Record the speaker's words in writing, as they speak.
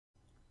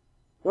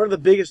One of the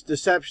biggest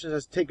deceptions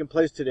that's taken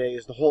place today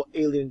is the whole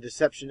alien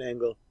deception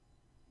angle.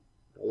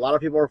 A lot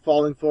of people are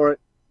falling for it.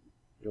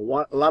 A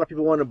lot of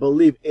people want to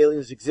believe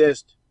aliens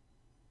exist.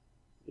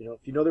 If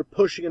you know they're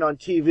pushing it on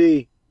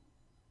TV,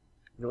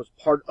 it's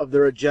part of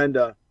their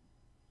agenda.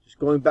 Just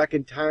going back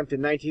in time to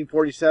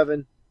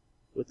 1947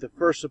 with the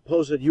first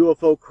supposed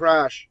UFO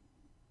crash.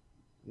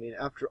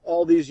 After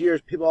all these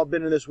years people have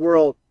been in this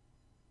world,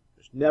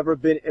 there's never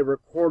been a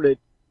recorded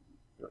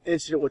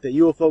incident with a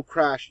UFO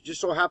crash. It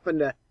just so happened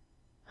to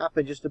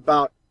happen just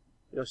about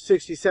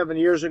 67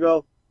 years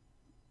ago,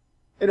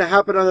 and it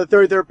happened on the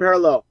 33rd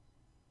parallel.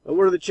 But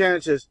what are the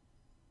chances?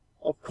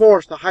 Of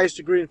course, the highest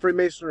degree in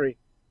Freemasonry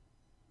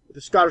with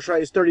the Scottish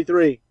Rite is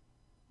 33,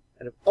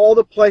 and of all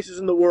the places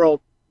in the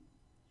world,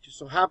 it just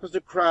so happens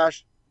to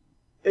crash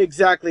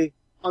exactly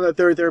on the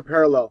 33rd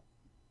parallel.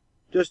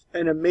 Just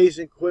an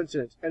amazing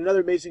coincidence. And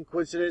another amazing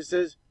coincidence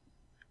is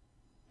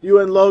the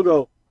UN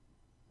logo,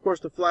 of course,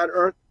 the flat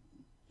Earth,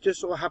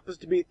 just so happens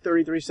to be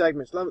 33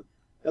 segments. Now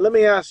let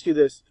me ask you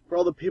this, for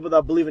all the people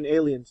that believe in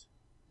aliens,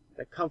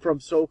 that come from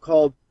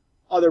so-called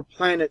other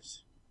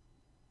planets,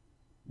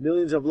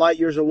 millions of light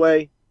years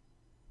away,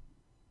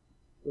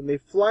 when they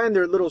fly in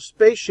their little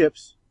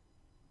spaceships,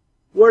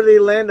 where do they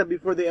land on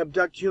before they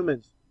abduct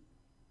humans?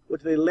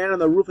 What, do they land on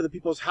the roof of the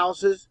people's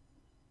houses?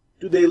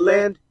 Do they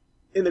land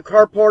in the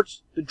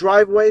carports, the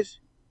driveways?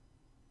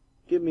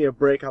 Give me a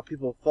break how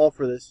people fall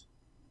for this.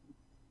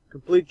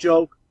 Complete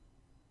joke.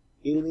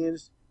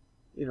 Aliens.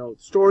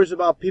 Stories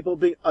about people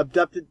being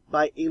abducted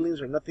by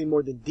aliens are nothing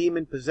more than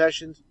demon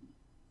possessions.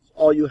 It's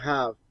all you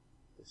have.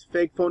 It's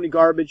fake, phony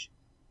garbage.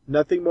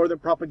 Nothing more than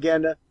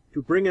propaganda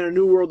to bring in a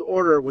new world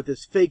order with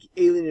this fake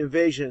alien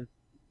invasion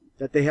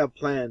that they have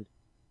planned.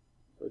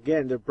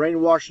 Again, they're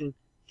brainwashing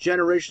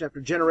generation after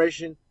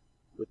generation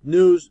with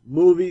news,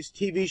 movies,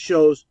 TV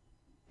shows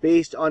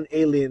based on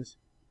aliens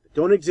that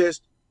don't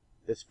exist.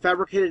 This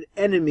fabricated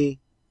enemy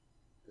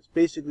that's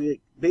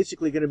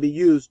basically going to be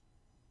used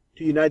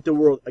to unite the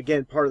world.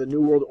 Again, part of the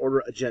New World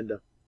Order agenda.